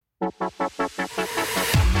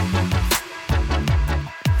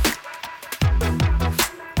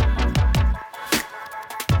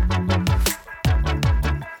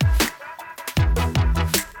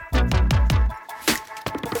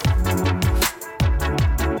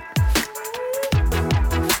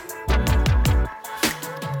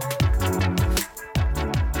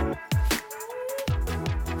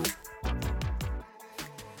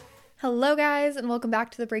Hello guys, and welcome back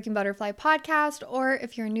to the Breaking Butterfly podcast, or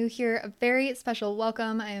if you're new here, a very special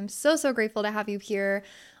welcome. I am so grateful to have you here.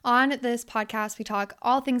 On this podcast, we talk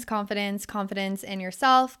all things confidence, confidence in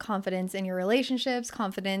yourself, confidence in your relationships,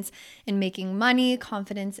 confidence in making money,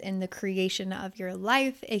 confidence in the creation of your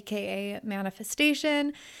life, aka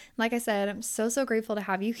manifestation. Like I said, I'm so grateful to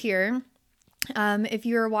have you here. If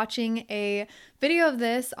you're watching a video of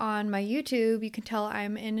this on my YouTube, you can tell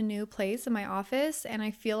I'm in a new place in my office, and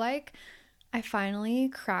I feel like I finally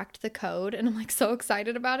cracked the code, and I'm like so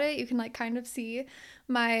excited about it. You can like kind of see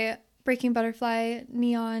my Breaking Butterfly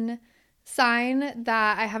neon sign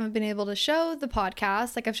that I haven't been able to show the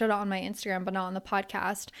podcast. Like I've showed it on my Instagram, but not on the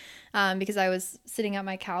podcast, because I was sitting at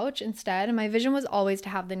my couch instead, and my vision was always to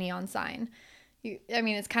have the neon sign.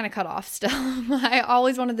 It's kind of cut off still. I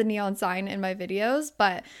always wanted the neon sign in my videos,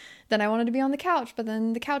 but then I wanted to be on the couch, but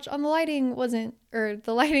then the lighting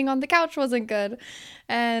on the couch wasn't good.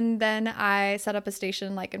 And then I set up a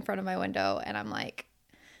station like in front of my window, and I'm like,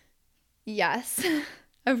 yes,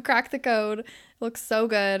 I've cracked the code. It looks so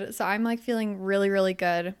good. So I'm like feeling really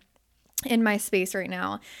good in my space right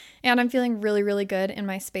now. And I'm feeling really good in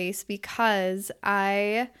my space because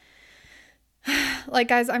guys,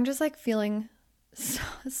 I'm just like feeling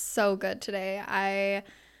so good today. I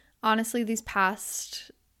honestly, this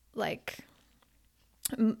past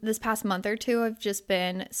month or two, I've just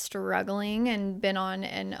been struggling and been on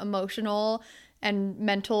an emotional and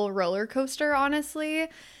mental roller coaster, honestly.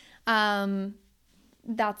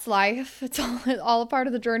 That's life. It's all a part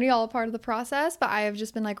of the journey, all a part of the process, but I have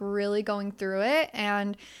just been like really going through it.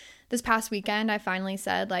 And this past weekend, I finally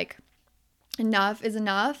said like, enough is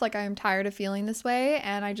enough. Like, I'm tired of feeling this way.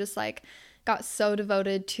 And I just like got so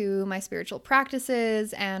devoted to my spiritual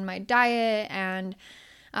practices and my diet, and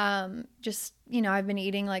just, I've been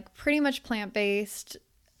eating like pretty much plant-based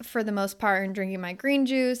for the most part and drinking my green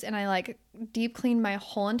juice, and I like deep cleaned my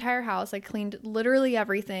whole entire house. I cleaned literally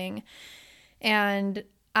everything, and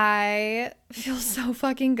I feel so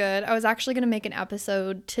fucking good. I was actually going to make an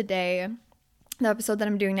episode today, the episode that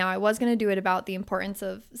I'm doing now. I was going to do it about the importance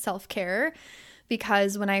of self-care,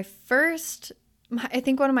 because when I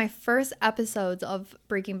think one of my first episodes of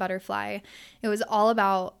Breaking Butterfly, it was all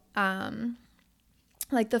about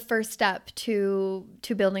like the first step to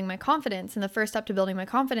building my confidence. And the first step to building my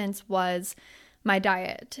confidence was my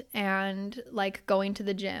diet and like going to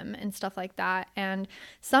the gym and stuff like that. And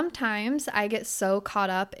sometimes I get so caught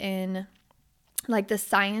up in like the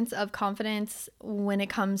science of confidence when it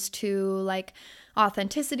comes to like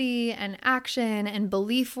authenticity and action and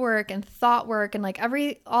belief work and thought work and like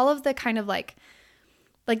all of the kind of like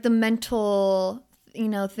the mental,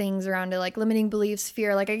 things around it, like limiting beliefs,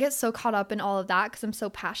 fear. Like I get so caught up in all of that because I'm so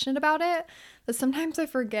passionate about it, that sometimes I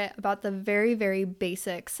forget about the very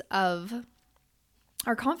basics of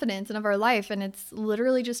our confidence and of our life. And it's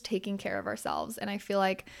literally just taking care of ourselves. And I feel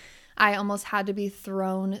like I almost had to be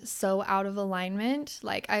thrown so out of alignment.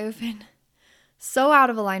 Like I've been so out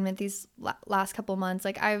of alignment these last couple months.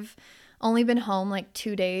 Like I've only been home like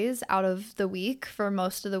 2 days out of the week for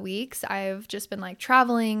most of the weeks. I've just been like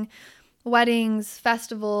traveling, weddings,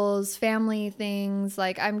 festivals, family things.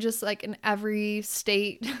 Like I'm just like in every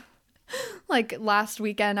state. Like last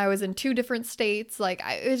weekend I was in 2 different states. Like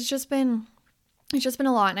it's just been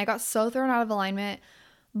a lot, and I got so thrown out of alignment.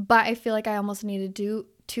 But I feel like I almost needed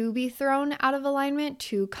to be thrown out of alignment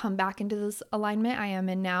to come back into this alignment I am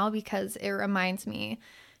in now, because it reminds me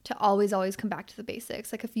to always come back to the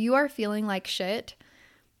basics. Like if you are feeling like shit,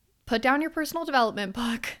 put down your personal development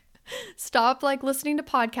book, stop like listening to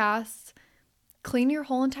podcasts, clean your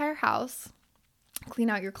whole entire house, clean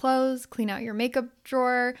out your clothes, clean out your makeup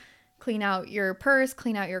drawer, clean out your purse,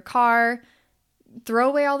 clean out your car, throw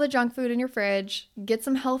away all the junk food in your fridge, get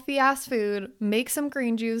some healthy ass food, make some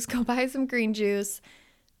green juice, go buy some green juice,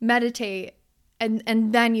 meditate, and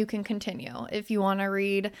then you can continue if you want to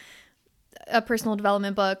read a personal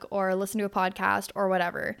development book or listen to a podcast or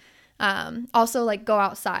whatever. Also like go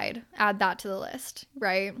outside, add that to the list,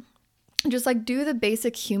 right? Just like do the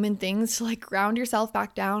basic human things to like ground yourself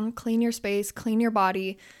back down, clean your space, clean your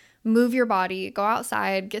body, move your body, go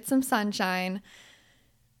outside, get some sunshine,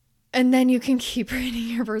 and then you can keep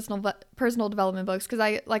reading your personal development books.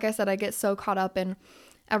 Because like I said, I get so caught up in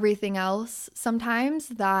everything else sometimes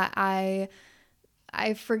that I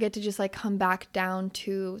forget to just like come back down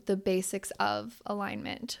to the basics of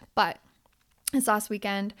alignment. But this last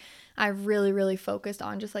weekend, I really, really focused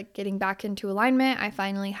on just like getting back into alignment. I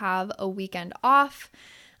finally have a weekend off.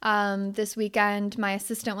 This weekend, my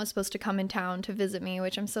assistant was supposed to come in town to visit me,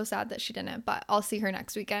 which I'm so sad that she didn't, but I'll see her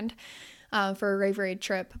next weekend for a Rave Raid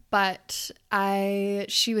trip. But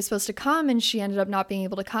she was supposed to come and she ended up not being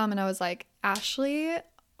able to come. And I was like, Ashley,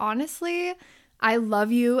 honestly, I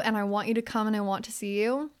love you and I want you to come and I want to see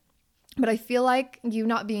you. But I feel like you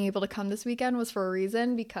not being able to come this weekend was for a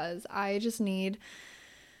reason, because I just need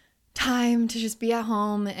time to just be at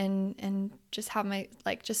home and just have my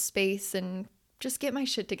like just space and just get my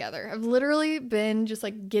shit together. I've literally been just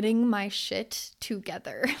like getting my shit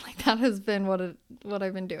together. Like that has been what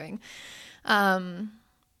I've been doing.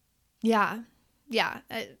 Yeah.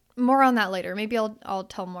 More on that later. Maybe I'll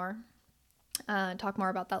tell more, talk more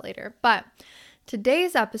about that later. But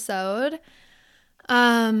today's episode,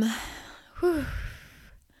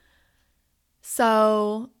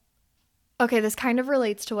 so, okay, this kind of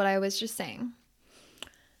relates to what I was just saying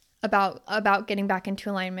about getting back into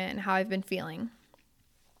alignment and how I've been feeling.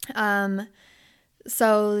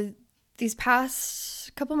 So these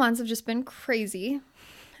past couple months have just been crazy,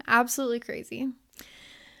 absolutely crazy.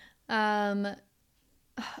 Oh,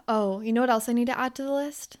 you know what else I need to add to the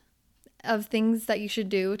list of things that you should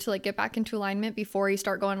do to like get back into alignment before you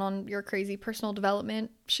start going on your crazy personal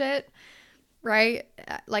development shit, right?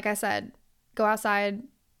 Like I said, go outside,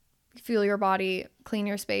 fuel your body, clean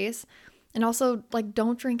your space, and also like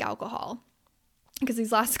don't drink alcohol, because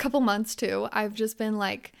these last couple months too, I've just been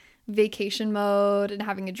like vacation mode and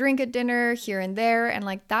having a drink at dinner here and there, and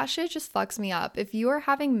like that shit just fucks me up. If you are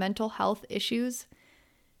having mental health issues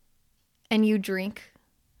and you drink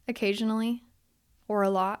occasionally or a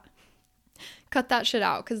lot, cut that shit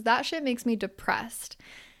out, because that shit makes me depressed.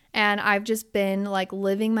 And I've just been like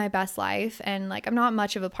living my best life, and like I'm not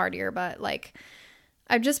much of a partier, but like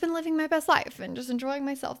I've just been living my best life and just enjoying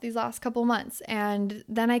myself these last couple months. And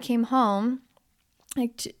then I came home,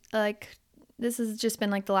 like this has just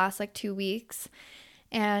been like the last like 2 weeks,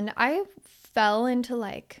 and I fell into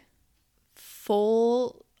like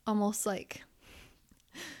full almost like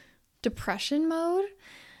depression mode.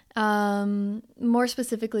 More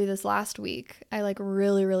specifically this last week, I like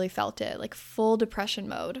really, really felt it, like full depression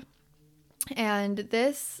mode. And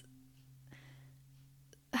this,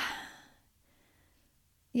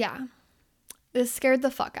 yeah, this scared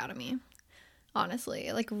the fuck out of me. Honestly,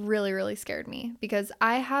 it like really, really scared me, because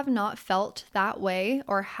I have not felt that way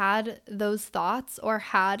or had those thoughts or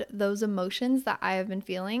had those emotions that I have been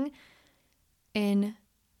feeling in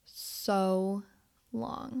so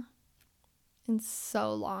long.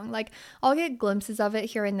 Like I'll get glimpses of it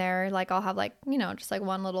here and there. Like I'll have like, you know, just like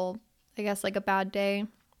one little, I guess like a bad day.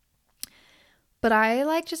 But I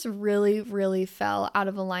like just really, really fell out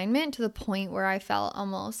of alignment to the point where I felt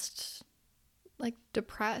almost like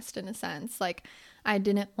depressed in a sense. Like I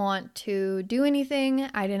didn't want to do anything.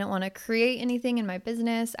 I didn't want to create anything in my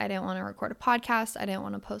business. I didn't want to record a podcast. I didn't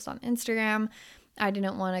want to post on Instagram. I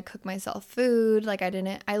didn't want to cook myself food. Like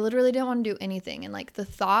I literally didn't want to do anything. And like the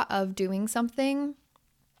thought of doing something,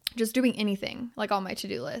 just doing anything like on my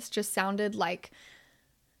to-do list just sounded like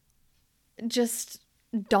just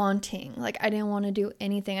daunting. Like I didn't want to do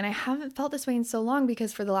anything. And I haven't felt this way in so long,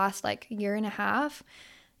 because for the last like year and a half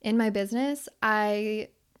in my business, I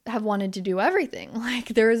have wanted to do everything. Like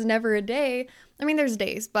there was never a day. I mean, there's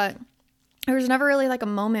days, but there was never really like a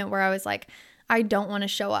moment where I was like, I don't want to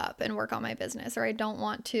show up and work on my business, or I don't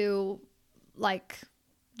want to like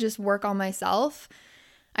just work on myself.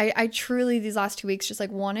 I truly these last 2 weeks just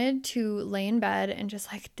like wanted to lay in bed and just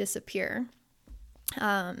like disappear.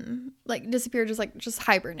 Like disappear, just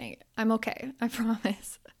hibernate. I'm okay. I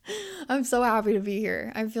promise. I'm so happy to be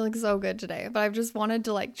here. I'm feeling so good today, but I've just wanted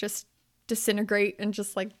to like just disintegrate and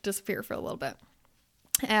just like disappear for a little bit.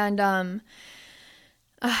 And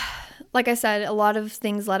like I said, a lot of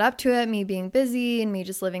things led up to it, me being busy and me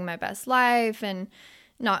just living my best life and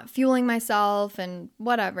not fueling myself and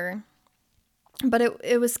whatever. But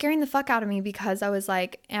it was scaring the fuck out of me, because I was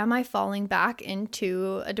like, am I falling back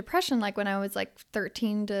into a depression like when I was like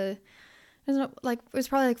 13 to, like it was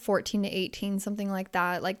probably like 14 to 18, something like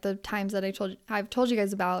that. Like the times that I've told you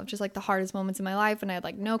guys about, just like the hardest moments in my life, and I had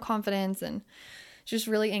like no confidence and just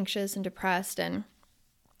really anxious and depressed. And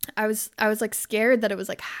I was like scared that it was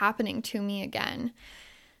like happening to me again.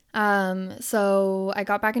 So I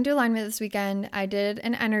got back into alignment this weekend. I did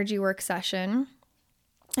an energy work session.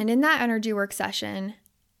 And in that energy work session,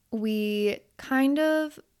 we kind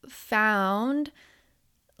of found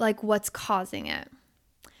like what's causing it.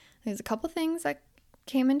 There's a couple things that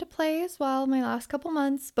came into play as well my last couple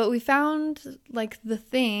months, but we found like the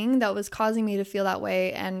thing that was causing me to feel that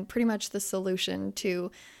way and pretty much the solution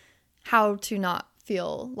to how to not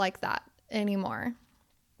feel like that anymore.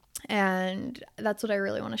 And that's what I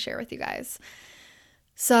really want to share with you guys.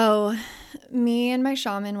 So me and my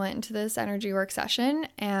shaman went into this energy work session,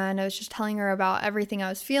 and I was just telling her about everything I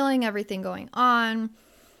was feeling, everything going on.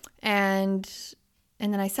 And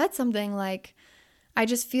then I said something like, I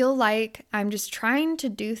just feel like I'm just trying to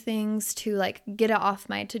do things to like get it off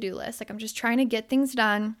my to-do list. Like I'm just trying to get things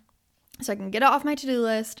done so I can get it off my to-do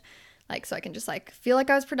list. Like, so I can just like feel like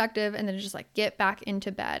I was productive and then just like get back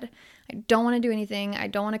into bed. I don't want to do anything. I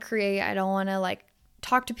don't want to create. I don't want to like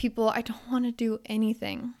talk to people. I don't want to do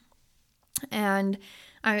anything. And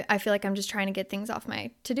I feel like I'm just trying to get things off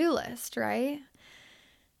my to-do list, right?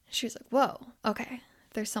 She was like, whoa, okay,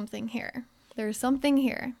 there's something here. There's something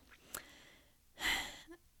here.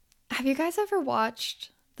 Have you guys ever watched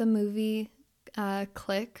the movie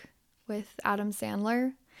Click with Adam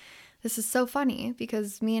Sandler? This is so funny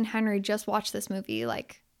because me and Henry just watched this movie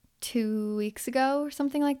like 2 weeks ago or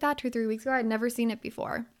something like that, 2 or 3 weeks ago. I'd never seen it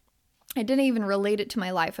before. I didn't even relate it to my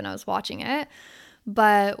life when I was watching it,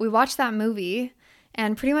 but we watched that movie,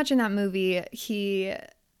 and pretty much in that movie,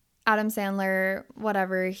 Adam Sandler,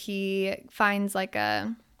 whatever, he finds like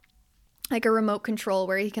a remote control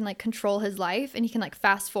where he can like control his life, and he can like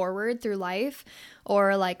fast forward through life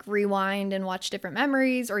or like rewind and watch different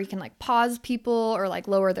memories, or he can like pause people or like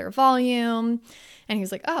lower their volume. And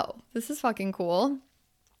he's like, oh, this is fucking cool.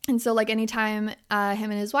 And so like anytime him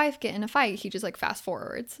and his wife get in a fight, he just like fast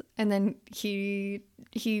forwards, and then he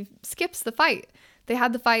skips the fight. They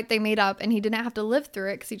had the fight, they made up, and he didn't have to live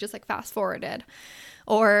through it because he just like fast forwarded.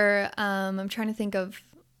 Or I'm trying to think of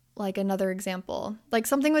like another example. Like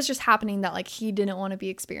something was just happening that like he didn't want to be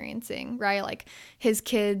experiencing, right? Like his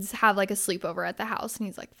kids have like a sleepover at the house, and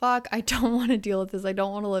he's like, fuck, I don't want to deal with this. I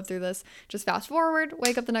don't want to live through this. Just fast forward,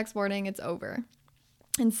 wake up the next morning, it's over.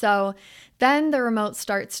 And so then the remote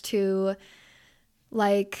starts to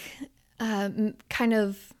like kind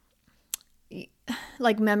of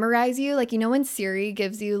like memorize you. Like, you know, when Siri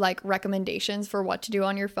gives you like recommendations for what to do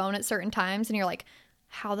on your phone at certain times, and you're like,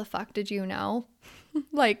 how the fuck did you know?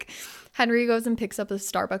 Like Henry goes and picks up a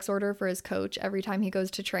Starbucks order for his coach every time he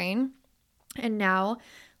goes to train. And now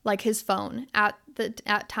like his phone at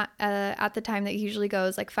the time that he usually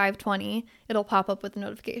goes, like 5:20, it'll pop up with a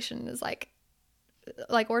notification. It's like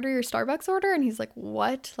order your Starbucks order. And he's like,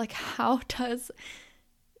 what? Like, how does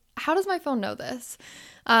my phone know this?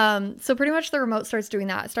 So pretty much the remote starts doing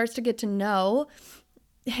that. It starts to get to know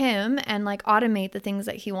him and like automate the things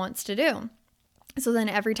that he wants to do. So then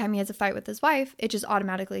every time he has a fight with his wife, it just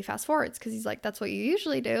automatically fast forwards because he's like, that's what you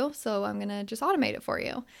usually do. So I'm going to just automate it for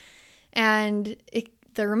you. And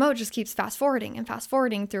the remote just keeps fast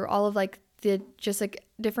forwarding through all of like the just like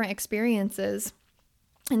different experiences.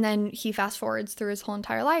 And then he fast forwards through his whole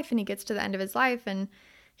entire life, and he gets to the end of his life and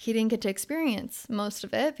he didn't get to experience most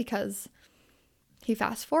of it because he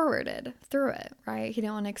fast forwarded through it, right? He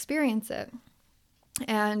didn't want to experience it.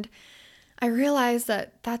 And I realized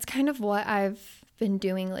that that's kind of what I've been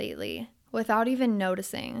doing lately without even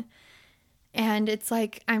noticing. And it's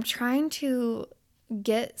like I'm trying to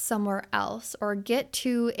get somewhere else or get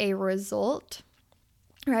to a result,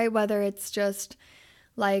 right? Whether it's just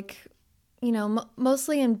like, you know,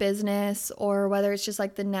 mostly in business, or whether it's just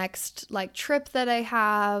like the next like trip that I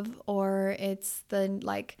have, or it's the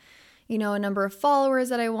like, you know, a number of followers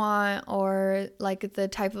that I want, or like the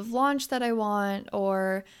type of launch that I want,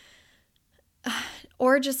 or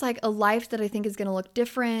just like a life that I think is going to look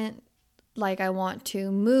different. Like I want to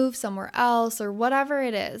move somewhere else, or whatever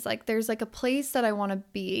it is. Like there's like a place that I want to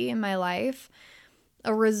be in my life,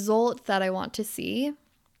 a result that I want to see.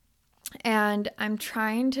 And I'm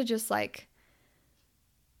trying to just like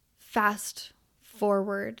fast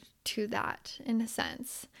forward to that in a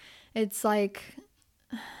sense. It's like,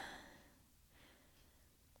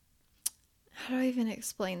 how do I even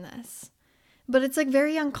explain this? But it's like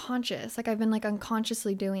very unconscious. Like I've been like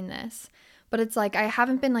unconsciously doing this, but it's like I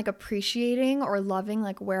haven't been like appreciating or loving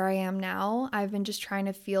like where I am now. I've been just trying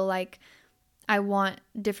to feel like I want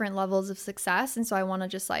different levels of success, and so I want to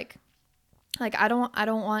just like I don't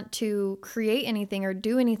want to create anything or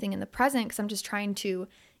do anything in the present because I'm just trying to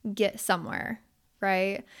get somewhere,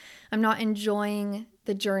 right? I'm not enjoying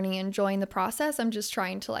the journey, enjoying the process. I'm just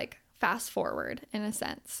trying to like fast forward in a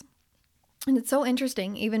sense. And it's so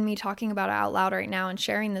interesting, even me talking about it out loud right now and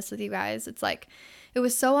sharing this with you guys. It's like, it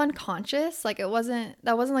was so unconscious. Like that wasn't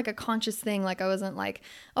like a conscious thing. Like I wasn't like,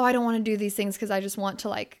 oh, I don't want to do these things because I just want to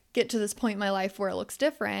like get to this point in my life where it looks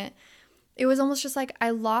different. it was almost just like I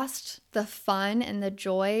lost the fun and the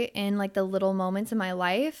joy in like the little moments in my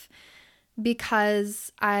life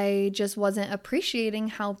because I just wasn't appreciating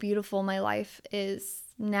how beautiful my life is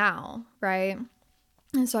now, right?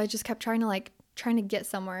 And so I just kept trying to get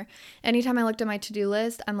somewhere. Anytime I looked at my to-do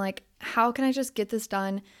list, I'm like, how can I just get this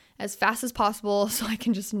done as fast as possible so I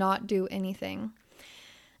can just not do anything?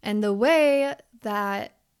 And the way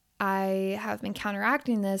that I have been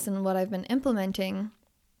counteracting this and what I've been implementing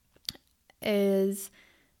is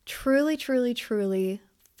truly, truly, truly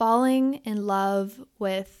falling in love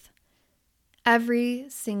with every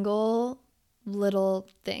single little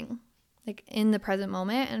thing, like in the present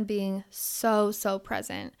moment, and being so, so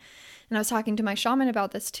present. And I was talking to my shaman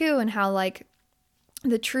about this too, and how like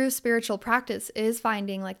the true spiritual practice is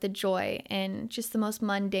finding like the joy in just the most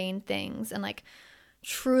mundane things and like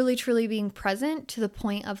truly, truly being present to the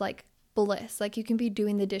point of like bliss. Like you can be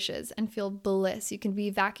doing the dishes and feel bliss. You can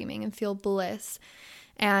be vacuuming and feel bliss.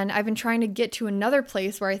 And I've been trying to get to another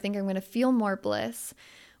place where I think I'm going to feel more bliss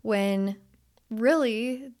when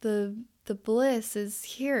really the bliss is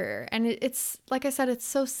here. And it's like I said, it's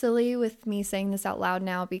so silly with me saying this out loud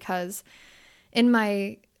now because when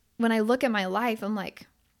I look at my life, I'm like,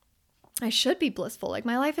 I should be blissful. Like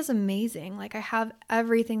my life is amazing. Like I have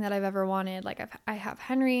everything that I've ever wanted. Like I have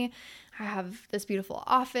Henry, I have this beautiful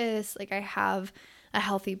office. Like I have a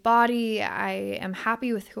healthy body. I am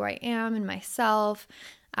happy with who I am and myself.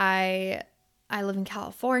 I live in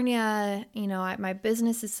California. You know, my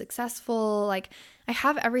business is successful. Like I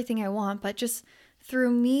have everything I want, but just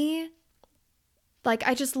through me, like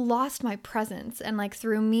I just lost my presence, and like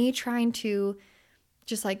through me trying to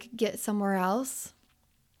just like get somewhere else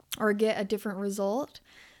or get a different result,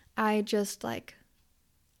 I just like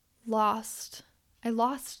lost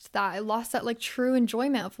that like true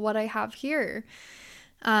enjoyment of what I have here.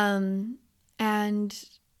 And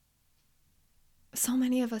so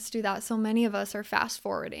many of us do that. So many of us are fast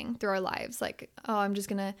forwarding through our lives. Like, oh, I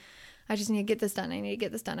just need to get this done. I need to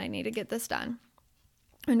get this done. I need to get this done.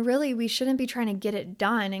 And really, we shouldn't be trying to get it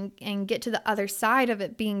done and get to the other side of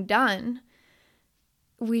it being done.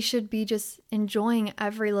 We should be just enjoying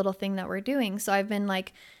every little thing that we're doing. So I've been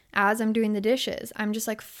like, as I'm doing the dishes, I'm just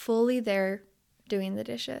like fully there doing the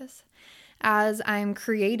dishes. As I'm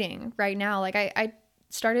creating right now, like I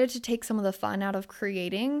started to take some of the fun out of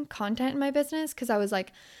creating content in my business because I was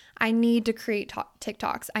like, I need to create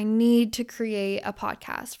TikToks. I need to create a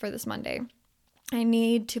podcast for this Monday. I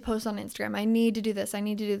need to post on Instagram. I need to do this. I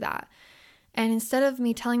need to do that. And instead of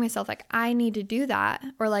me telling myself like, I need to do that,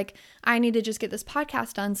 or like, I need to just get this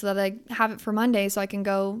podcast done so that I have it for Monday so I can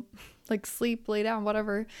go like sleep, lay down,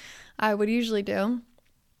 whatever I would usually do.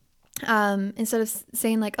 Instead of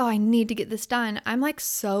saying like, oh, I need to get this done, I'm like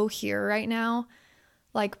so here right now,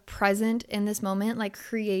 like present in this moment, like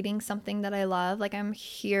creating something that I love. Like I'm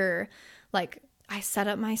here, like I set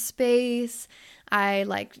up my space. I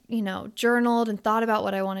like, journaled and thought about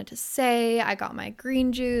what I wanted to say. I got my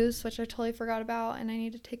green juice, which I totally forgot about, and I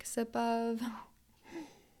need to take a sip of.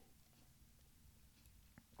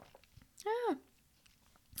 Yeah,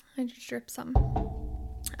 I just dripped some.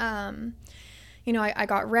 I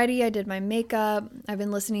got ready. I did my makeup. I've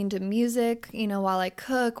been listening to music, while I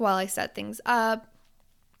cook, while I set things up.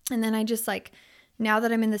 And then I just like, now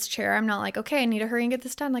that I'm in this chair, I'm not like, okay, I need to hurry and get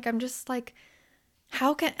this done. Like, I'm just like,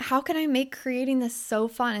 how can I make creating this so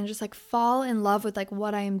fun and just like fall in love with like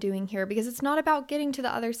what I am doing here? Because it's not about getting to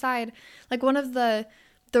the other side. Like one of the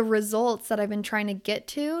results that I've been trying to get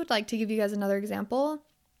to, like to give you guys another example,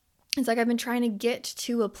 it's like I've been trying to get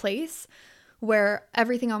to a place where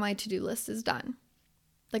everything on my to-do list is done.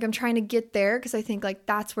 Like I'm trying to get there because I think like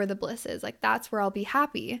that's where the bliss is. Like that's where I'll be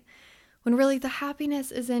happy. When really the happiness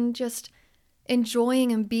is in just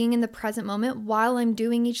enjoying and being in the present moment while I'm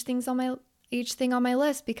doing each thing on my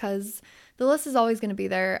list, because the list is always going to be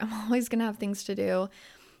there. I'm always going to have things to do.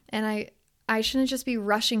 And I shouldn't just be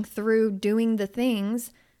rushing through doing the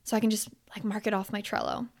things so I can just like mark it off my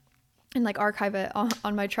Trello and like archive it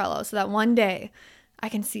on my Trello so that one day I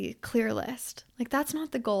can see a clear list. Like that's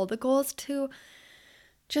not the goal. The goal is to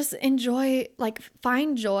just enjoy, like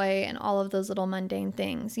find joy in all of those little mundane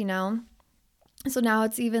things, So now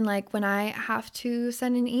it's even like when I have to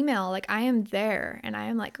send an email, like I am there and I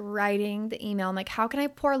am like writing the email. I'm like, how can I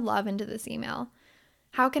pour love into this email?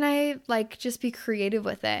 How can I like just be creative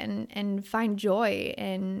with it and find joy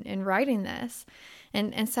in writing this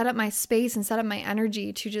and set up my space and set up my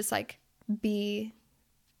energy to just like be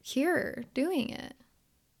here doing it?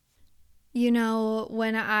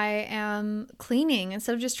 When I am cleaning,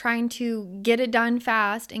 instead of just trying to get it done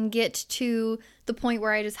fast and get to the point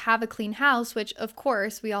where I just have a clean house, which of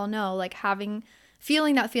course we all know, like having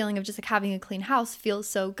feeling that feeling of just like having a clean house feels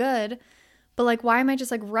so good. But like, why am I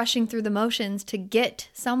just like rushing through the motions to get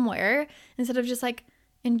somewhere instead of just like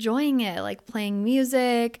enjoying it, like playing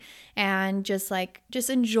music and just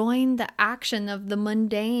enjoying the action of the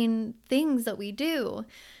mundane things that we do,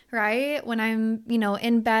 right? When I'm,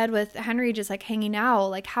 in bed with Henry just like hanging out,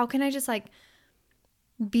 like how can I just like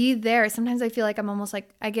be there? Sometimes I feel like I'm almost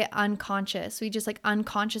like I get unconscious. We just like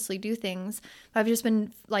unconsciously do things. I've just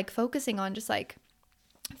been like focusing on just like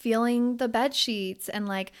feeling the bed sheets and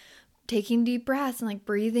like taking deep breaths and like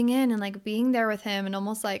breathing in and like being there with him and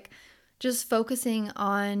almost like just focusing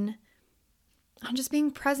on just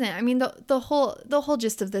being present. I mean, the whole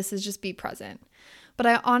gist of this is just be present. But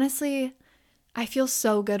I feel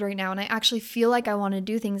so good right now, and I actually feel like I want to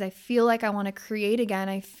do things. I feel like I want to create again.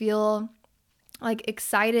 I feel like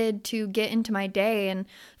excited to get into my day. And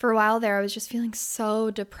for a while there, I was just feeling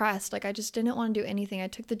so depressed. Like I just didn't want to do anything. I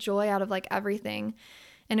took the joy out of like everything.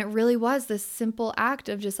 And it really was this simple act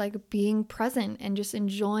of just like being present and just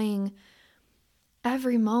enjoying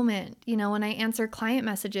every moment. When I answer client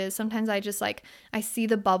messages, sometimes I just like, I see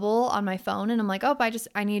the bubble on my phone and I'm like, oh,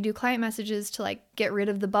 I need to do client messages to like get rid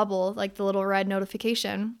of the bubble, like the little red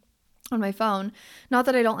notification on my phone. Not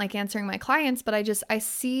that I don't like answering my clients, but I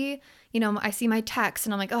see my text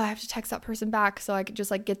and I'm like, oh, I have to text that person back. So I could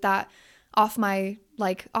just like get that off my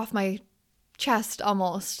chest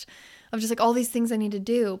almost, of just like all these things I need to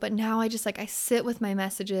do. But now I just like, I sit with my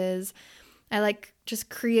messages. I like just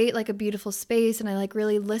create like a beautiful space and I like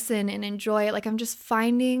really listen and enjoy it. Like I'm just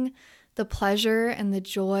finding the pleasure and the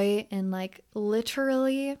joy in like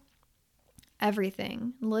literally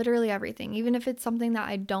everything, even if it's something that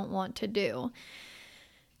I don't want to do.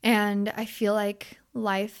 And I feel like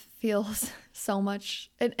life feels so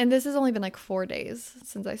much, and this has only been like 4 days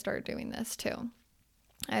since I started doing this too.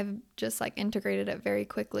 I've just like integrated it very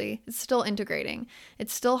quickly. It's still integrating.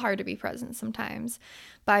 It's still hard to be present sometimes,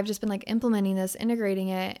 but I've just been like implementing this, integrating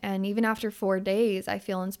it. And even after 4 days, I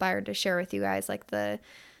feel inspired to share with you guys like the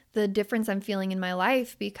difference I'm feeling in my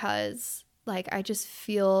life, because like I just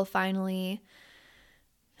feel finally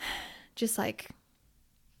just like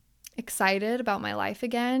excited about my life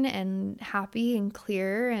again and happy and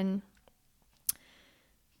clear and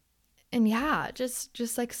yeah,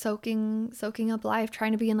 just like soaking up life,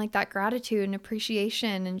 trying to be in like that gratitude and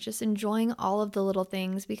appreciation and just enjoying all of the little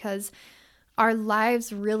things, because our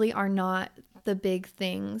lives really are not the big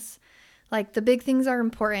things. Like the big things are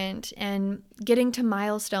important, and getting to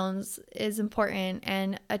milestones is important,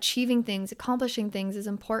 and achieving things, accomplishing things is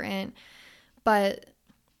important, but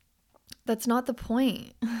that's not the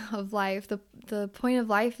point of life. The point of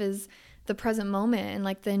life is the present moment and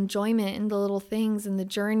like the enjoyment and the little things and the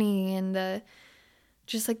journey and the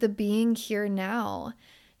just like the being here now.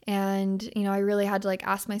 And I really had to like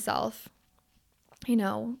ask myself,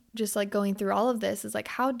 just like going through all of this is like,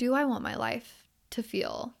 how do I want my life to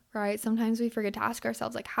feel, right? Sometimes we forget to ask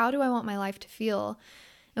ourselves, like, how do I want my life to feel?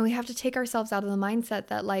 And we have to take ourselves out of the mindset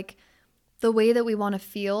that like the way that we want to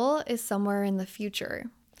feel is somewhere in the future.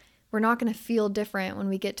 We're not going to feel different when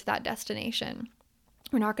we get to that destination.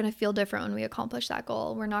 We're not going to feel different when we accomplish that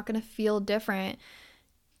goal. We're not going to feel different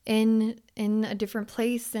in a different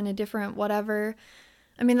place, in a different whatever.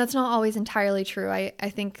 I mean, that's not always entirely true. I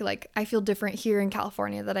think like I feel different here in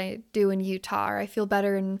California than I do in Utah, or I feel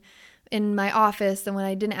better in my office than when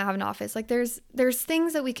I didn't have an office. Like there's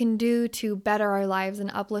things that we can do to better our lives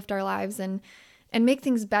and uplift our lives and make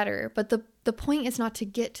things better. But the point is not to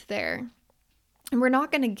get there. And we're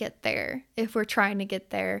not going to get there if we're trying to get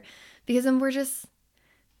there, because then we're just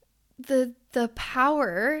the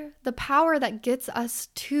power that gets us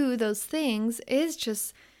to those things is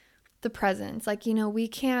just the presence. Like, we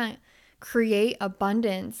can't create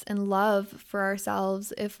abundance and love for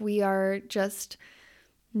ourselves if we are just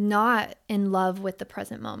not in love with the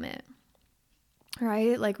present moment,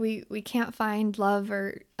 right? Like we can't find love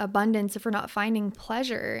or abundance if we're not finding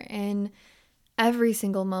pleasure in every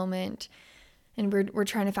single moment. And we're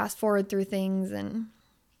trying to fast forward through things and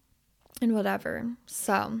whatever.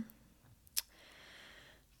 So,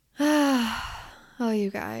 oh, you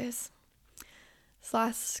guys, this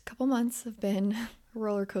last couple months have been a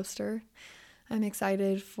roller coaster. I'm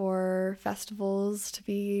excited for festivals to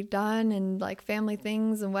be done and like family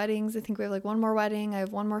things and weddings. I think we have like one more wedding. I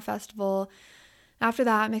have one more festival. After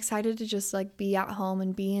that, I'm excited to just like be at home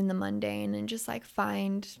and be in the mundane and just like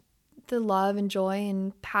find the love and joy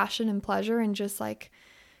and passion and pleasure and just like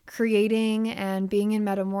creating and being in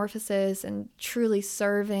metamorphosis and truly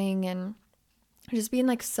serving and just being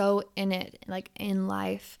like so in it, like in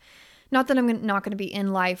life. Not that I'm not going to be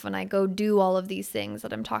in life when I go do all of these things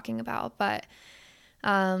that I'm talking about, but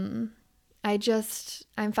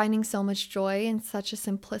I'm finding so much joy in such a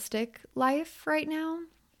simplistic life right now.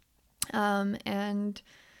 And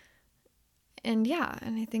yeah,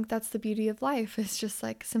 and I think that's the beauty of life. It's just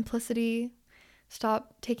like simplicity.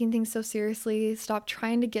 Stop taking things so seriously. Stop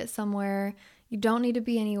trying to get somewhere. You don't need to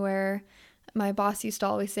be anywhere. My boss used to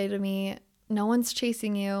always say to me, no one's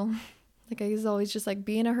chasing you. Like I used to always just like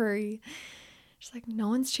be in a hurry. She's like, no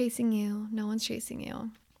one's chasing you. No one's chasing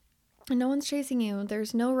you. And no one's chasing you.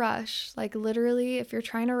 There's no rush. Like literally, if you're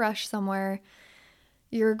trying to rush somewhere,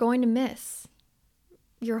 you're going to miss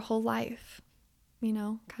your whole life. You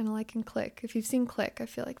know, kind of like in Click. If you've seen Click, I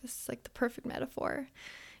feel like this is like the perfect metaphor.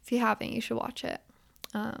 If you haven't, you should watch it.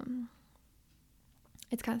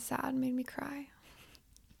 It's kind of sad. It made me cry.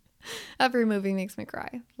 Every movie makes me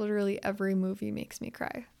cry. Literally every movie makes me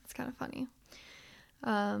cry. It's kind of funny.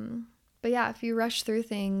 But yeah, if you rush through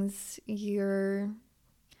things, you're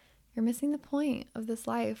missing the point of this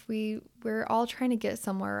life. We're all trying to get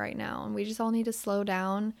somewhere right now, and we just all need to slow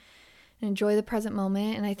down and enjoy the present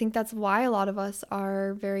moment. And I think that's why a lot of us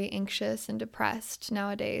are very anxious and depressed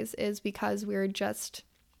nowadays, is because we're just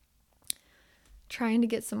trying to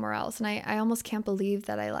get somewhere else. And I almost can't believe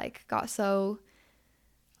that I like got so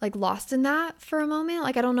like lost in that for a moment.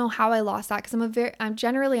 Like I don't know how I lost that, because I'm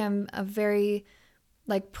a very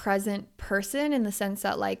like present person, in the sense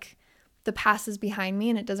that like the past is behind me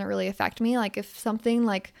and it doesn't really affect me. Like if something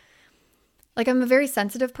like I'm a very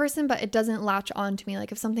sensitive person, but it doesn't latch on to me.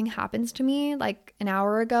 Like if something happens to me like an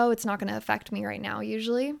hour ago, it's not going to affect me right now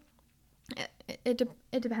usually. It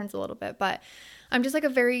depends a little bit, but I'm just like a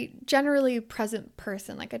very generally present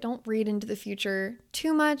person. Like I don't read into the future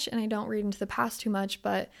too much, and I don't read into the past too much,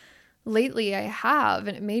 but lately I have,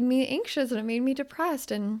 and it made me anxious and it made me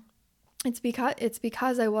depressed. And it's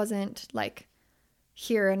because I wasn't like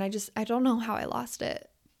here, and I don't know how I lost it,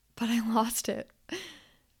 but I lost it.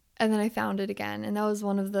 And then I found it again. And that was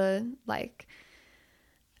one of the like,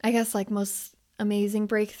 I guess like most amazing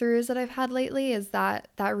breakthroughs that I've had lately, is that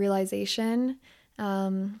realization.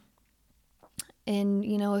 And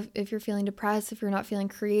you know, if you're feeling depressed, if you're not feeling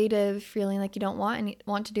creative, feeling like you don't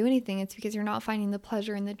want to do anything, it's because you're not finding the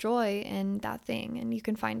pleasure and the joy in that thing. And you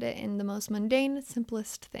can find it in the most mundane,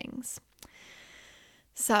 simplest things.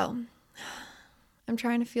 So I'm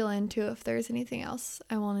trying to feel into if there's anything else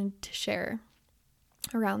I wanted to share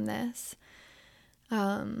around this.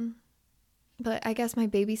 But I guess my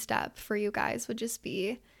baby step for you guys would just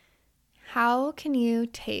be, how can you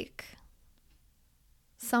take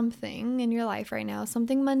something in your life right now,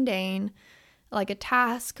 something mundane, like a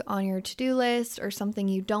task on your to-do list, or something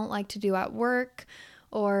you don't like to do at work,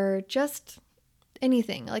 or just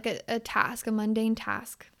anything, like a task, a mundane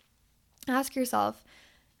task. Ask yourself,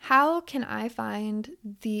 how can I find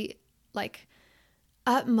the like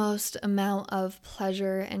utmost amount of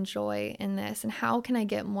pleasure and joy in this, and how can I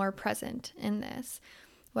get more present in this?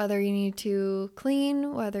 Whether you need to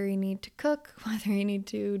clean, whether you need to cook, whether you need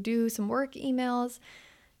to do some work emails,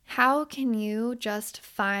 how can you just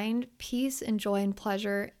find peace and joy and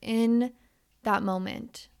pleasure in that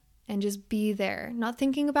moment and just be there, not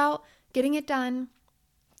thinking about getting it done,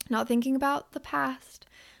 not thinking about the past,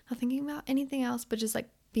 not thinking about anything else, but just like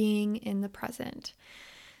being in the present.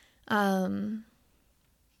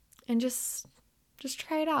 And just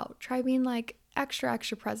try it out. Try being like extra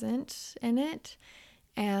present in it,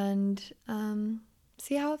 and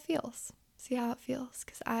see how it feels.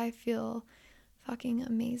 Because I feel fucking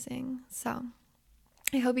amazing. So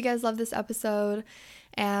I hope you guys love this episode,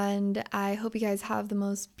 and I hope you guys have the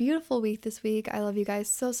most beautiful week this week. I love you guys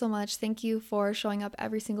so much. Thank you for showing up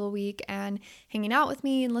every single week and hanging out with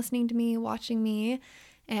me and listening to me, watching me.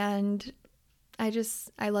 And I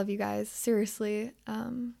love you guys. Seriously.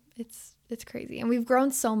 It's crazy. And we've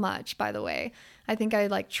grown so much, by the way. I think I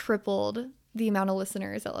like tripled the amount of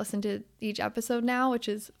listeners that listen to each episode now, which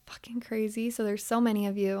is fucking crazy. So there's so many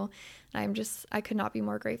of you, and I could not be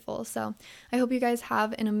more grateful. So I hope you guys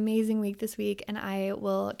have an amazing week this week, and I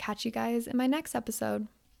will catch you guys in my next episode.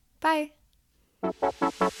 Bye.